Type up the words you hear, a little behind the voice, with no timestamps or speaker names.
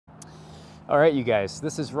All right, you guys,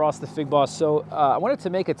 this is Ross the Fig Boss. So I wanted to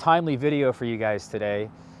make a timely video for you guys today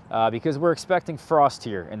because we're expecting frost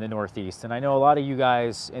here in the Northeast. And I know a lot of you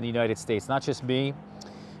guys in the United States, not just me,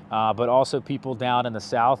 but also people down in the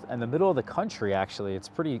South and the middle of the country, actually. It's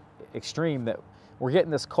pretty extreme that we're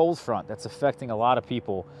getting this cold front that's affecting a lot of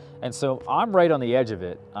people. And so I'm right on the edge of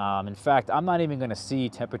it. In fact, I'm not even gonna see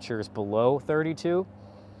temperatures below 32.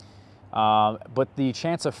 But the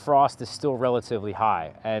chance of frost is still relatively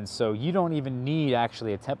high. And so you don't even need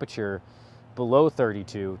actually a temperature below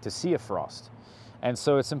 32 to see a frost. And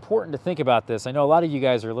so it's important to think about this. I know a lot of you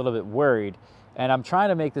guys are a little bit worried, and I'm trying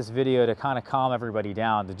to make this video to kind of calm everybody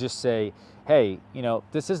down, to just say, hey, you know,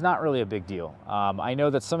 this is not really a big deal. I know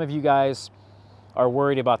that some of you guys are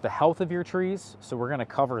worried about the health of your trees, so we're gonna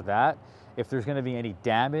cover that. If there's gonna be any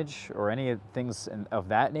damage or any things of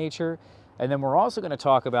that nature. And then we're also going to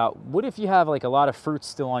talk about, what if you have like a lot of fruit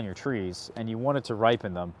still on your trees and you wanted to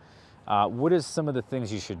ripen them? What is some of the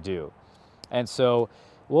things you should do? And so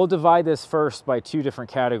we'll divide this first by two different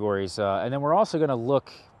categories. And then we're also going to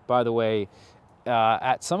look, by the way,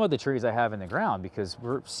 at some of the trees I have in the ground, because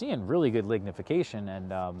we're seeing really good lignification.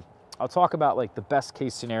 And I'll talk about like the best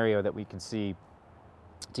case scenario that we can see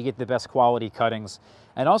to get the best quality cuttings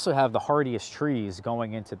and also have the hardiest trees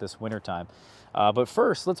going into this wintertime. But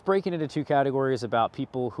first, let's break it into two categories about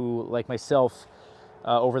people who, like myself,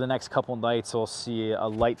 over the next couple nights will see a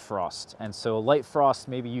light frost. And so light frost,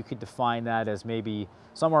 maybe you could define that as maybe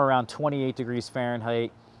somewhere around 28 degrees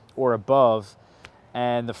Fahrenheit or above.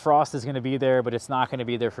 And the frost is going to be there, but it's not going to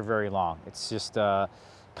be there for very long. It's just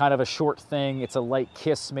kind of a short thing. It's a light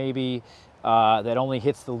kiss maybe that only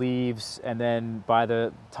hits the leaves. And then by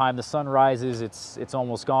the time the sun rises, it's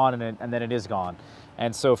almost gone, and then it is gone.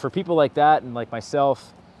 And so for people like that and like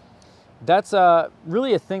myself, that's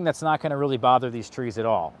really a thing that's not going to really bother these trees at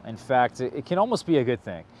all. In fact, it can almost be a good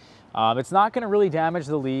thing. It's not going to really damage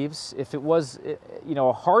the leaves. If it was, you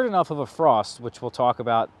know, hard enough of a frost, which we'll talk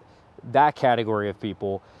about that category of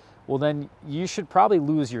people, well, then you should probably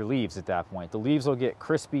lose your leaves at that point. The leaves will get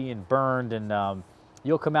crispy and burned, and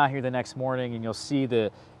you'll come out here the next morning and you'll see the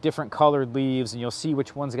different colored leaves, and you'll see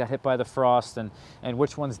which ones got hit by the frost and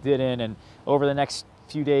which ones didn't. And over the next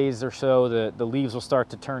few days or so, the leaves will start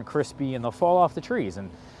to turn crispy and they'll fall off the trees. And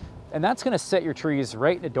that's gonna set your trees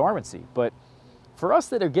right into dormancy. But for us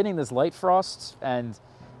that are getting this light frost, and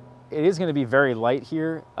it is gonna be very light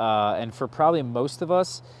here, and for probably most of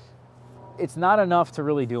us, it's not enough to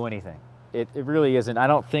really do anything. It really isn't. I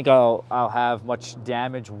don't think I'll have much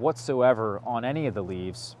damage whatsoever on any of the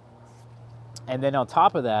leaves. And then on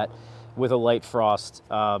top of that, with a light frost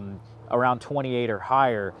around 28 or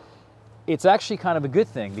higher, it's actually kind of a good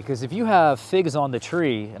thing, because if you have figs on the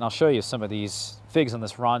tree, and I'll show you some of these figs on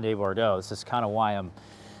this Ronde Bordeaux, this is kind of why I'm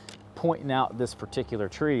pointing out this particular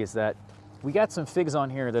tree, is that we got some figs on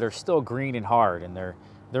here that are still green and hard, and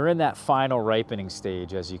they're in that final ripening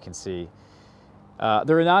stage, as you can see.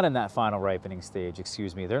 They're not in that final ripening stage,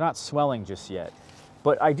 excuse me. They're not swelling just yet.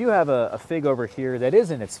 But I do have a fig over here that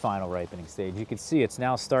is in its final ripening stage. You can see it's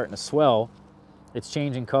now starting to swell. It's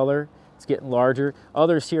changing color. It's getting larger.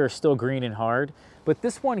 Others here are still green and hard. But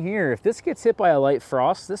this one here, if this gets hit by a light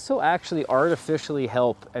frost, this will actually artificially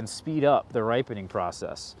help and speed up the ripening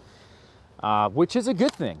process, which is a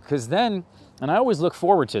good thing, because then, and I always look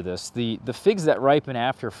forward to this, the figs that ripen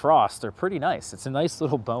after frost are pretty nice. It's a nice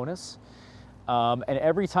little bonus. And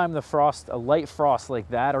every time a light frost like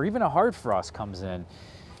that, or even a hard frost comes in,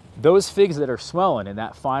 those figs that are swelling in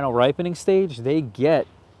that final ripening stage, they get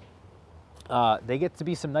to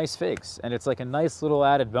be some nice figs. And it's like a nice little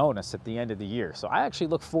added bonus at the end of the year. So I actually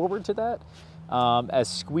look forward to that as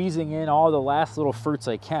squeezing in all the last little fruits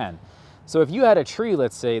I can. So if you had a tree,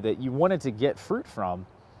 let's say, that you wanted to get fruit from,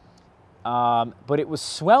 but it was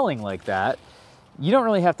swelling like that, you don't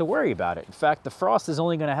really have to worry about it. In fact, the frost is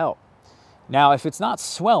only going to help. Now, if it's not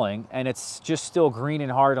swelling and it's just still green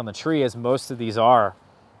and hard on the tree, as most of these are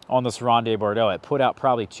on this Ronde Bordeaux, it put out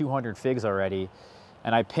probably 200 figs already,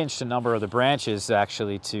 and I pinched a number of the branches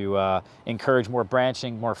actually to encourage more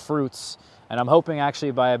branching, more fruits, and I'm hoping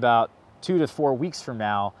actually by about 2 to 4 weeks from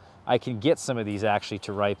now, I can get some of these actually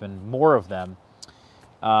to ripen, more of them.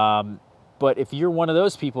 But if you're one of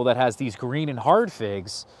those people that has these green and hard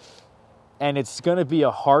figs, and it's going to be a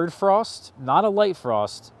hard frost, not a light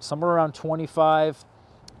frost, somewhere around 25.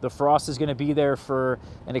 The frost is going to be there for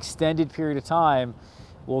an extended period of time.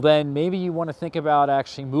 Well, then maybe you want to think about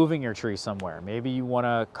actually moving your tree somewhere. Maybe you want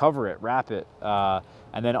to cover it, wrap it,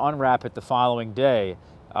 and then unwrap it the following day,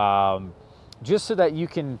 just so that you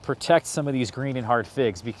can protect some of these green and hard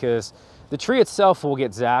figs, because the tree itself will get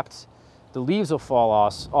zapped. the leaves will fall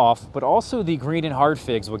off, but also the green and hard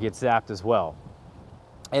figs will get zapped as well.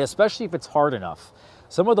 And especially if it's hard enough.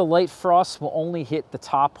 Some of the light frosts will only hit the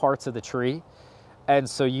top parts of the tree, and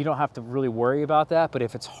so you don't have to really worry about that. But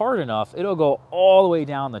if it's hard enough, it'll go all the way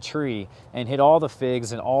down the tree and hit all the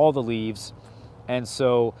figs and all the leaves. And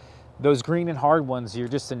so those green and hard ones, you're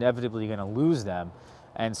just inevitably going to lose them.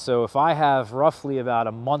 And so if I have roughly about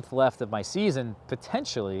a month left of my season,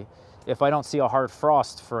 potentially, if I don't see a hard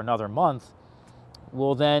frost for another month,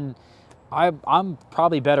 well then I'm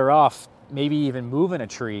probably better off maybe even moving a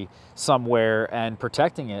tree somewhere and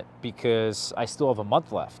protecting it, because I still have a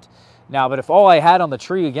month left. Now, but if all I had on the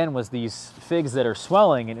tree again was these figs that are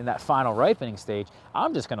swelling and in that final ripening stage,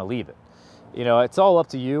 I'm just gonna leave it. You know, it's all up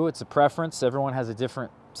to you. It's a preference. Everyone has a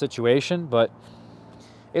different situation, but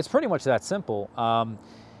it's pretty much that simple.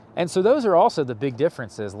 And so those are also the big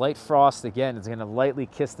differences. Light frost, again, is gonna lightly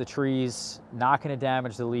kiss the trees, not gonna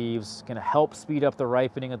damage the leaves, gonna help speed up the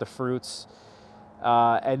ripening of the fruits.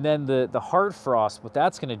 And then the hard frost, what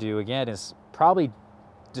that's gonna do, again, is probably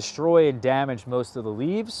destroy and damage most of the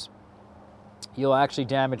leaves. You'll actually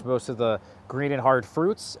damage most of the green and hard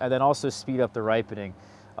fruits, and then also speed up the ripening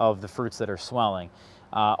of the fruits that are swelling.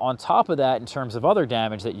 On top of that, in terms of other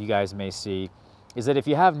damage that you guys may see, is that if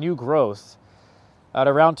you have new growth at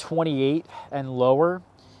around 28 and lower,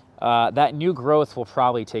 that new growth will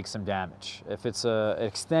probably take some damage. If it's an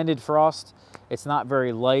extended frost, it's not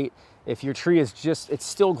very light. If your tree is it's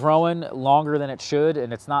still growing longer than it should,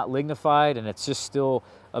 and it's not lignified, and it's just still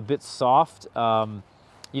a bit soft,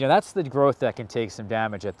 you know, that's the growth that can take some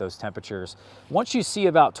damage at those temperatures. Once you see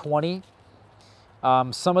about 20,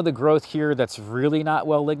 some of the growth here that's really not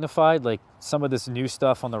well lignified, like some of this new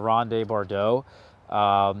stuff on the Ronde Bordeaux,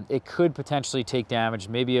 it could potentially take damage.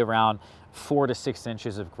 Maybe around 4 to 6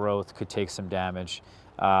 inches of growth could take some damage.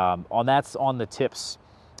 That's on the tips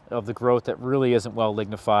of the growth that really isn't well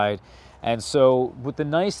lignified. And so what the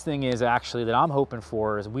nice thing is actually that I'm hoping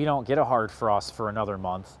for is we don't get a hard frost for another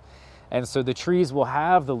month. And so the trees will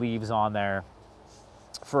have the leaves on there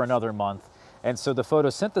for another month. And so the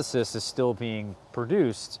photosynthesis is still being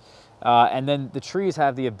produced. And then the trees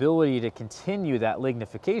have the ability to continue that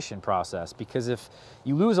lignification process, because if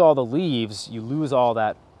you lose all the leaves, you lose all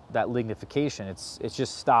that lignification. It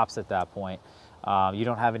just stops at that point. You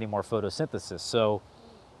don't have any more photosynthesis. So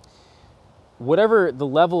whatever the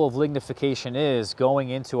level of lignification is going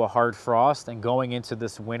into a hard frost and going into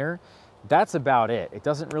this winter, that's about it. It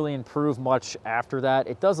doesn't really improve much after that.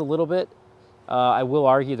 It does a little bit, I will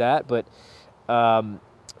argue that, but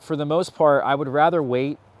for the most part, I would rather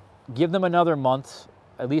wait, give them another month.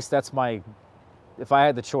 At least that's if I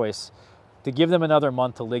had the choice, to give them another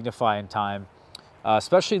month to lignify in time,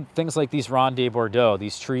 especially things like these Ronde Bordeaux,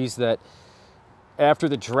 these trees that after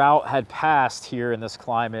the drought had passed here in this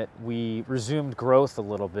climate, we resumed growth a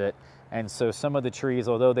little bit. And so some of the trees,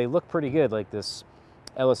 although they look pretty good, like this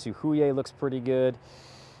LSU Huye looks pretty good.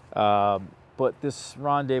 But this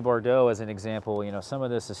Ronde Bordeaux, as an example, you know, some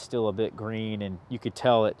of this is still a bit green, and you could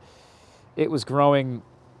tell it was growing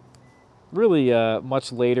really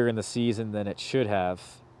much later in the season than it should have.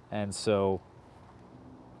 And so,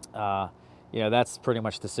 you know, that's pretty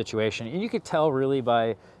much the situation. And you could tell really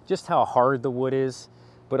by just how hard the wood is,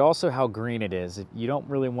 but also how green it is. You don't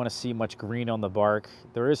really want to see much green on the bark.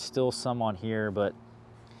 There is still some on here, but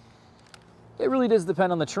it really does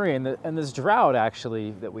depend on the tree. And this drought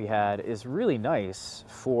actually that we had is really nice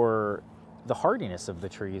for the hardiness of the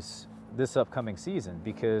trees this upcoming season,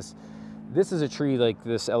 because this is a tree like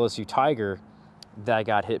this LSU Tiger that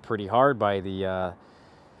got hit pretty hard by the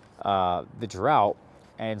drought.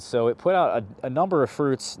 And so it put out a number of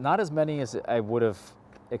fruits, not as many as I would have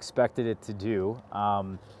expected it to do.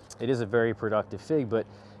 It is a very productive fig, but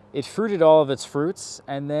it fruited all of its fruits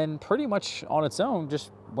and then pretty much on its own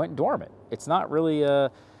just went dormant. It's not really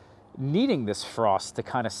needing this frost to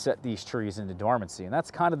kind of set these trees into dormancy. And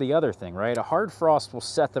that's kind of the other thing, right? A hard frost will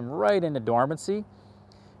set them right into dormancy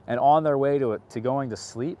and on their way to going to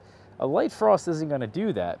sleep. A light frost isn't going to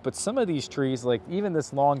do that. But some of these trees, like even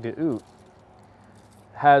this Langue d'Août,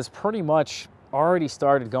 has pretty much already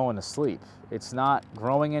started going to sleep. It's not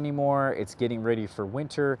growing anymore. It's getting ready for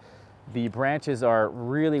winter. The branches are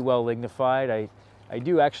really well lignified. I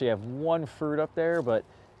do actually have one fruit up there, but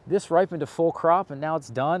this ripened to full crop and now it's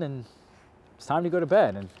done and it's time to go to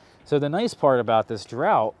bed. And so the nice part about this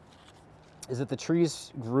drought is that the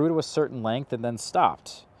trees grew to a certain length and then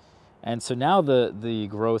stopped. And so now the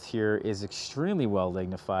growth here is extremely well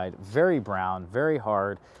lignified, very brown, very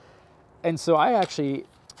hard. And so I actually,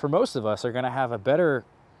 for most of us, are going to have a better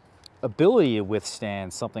ability to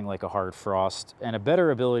withstand something like a hard frost and a better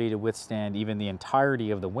ability to withstand even the entirety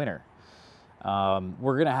of the winter.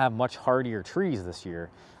 we're going to have much hardier trees this year.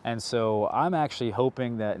 And so I'm actually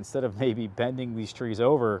hoping that instead of maybe bending these trees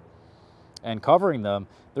over and covering them,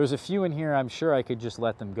 there's a few in here I'm sure I could just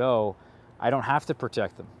let them go. I don't have to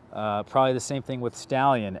protect them. Probably the same thing with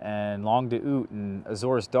Stallion and Long de Oot and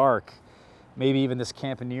Azores Dark. Maybe even this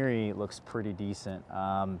Campaneri looks pretty decent.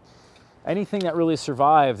 Anything that really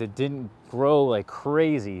survived that didn't grow like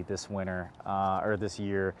crazy this winter or this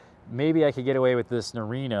year, maybe I could get away with this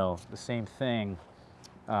Nerino, the same thing.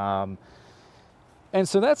 And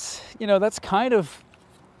so that's, you know, that's kind of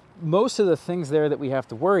most of the things there that we have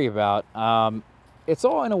to worry about. It's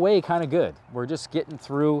all in a way kind of good. We're just getting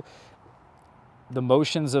through the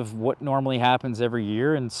motions of what normally happens every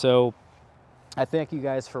year. And so I thank you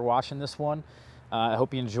guys for watching this one. I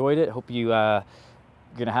hope you enjoyed it. Hope you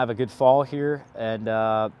gonna have a good fall here, and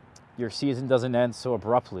your season doesn't end so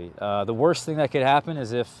abruptly. The worst thing that could happen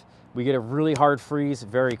is if we get a really hard freeze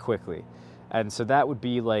very quickly. And so that would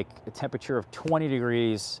be like a temperature of 20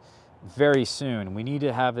 degrees very soon. We need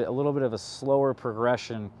to have a little bit of a slower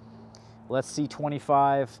progression. Let's see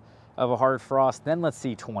 25 of a hard frost, then let's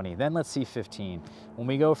see 20, then let's see 15. When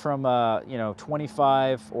we go from you know,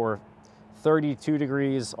 25 or 32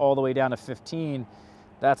 degrees all the way down to 15,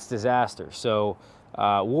 that's disaster. So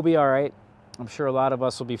we'll be all right. I'm sure a lot of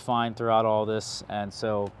us will be fine throughout all this. And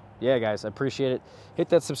so, yeah, guys, I appreciate it. Hit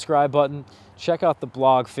that subscribe button. Check out the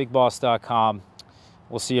blog, figboss.com.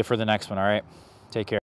 We'll see you for the next one, all right? Take care.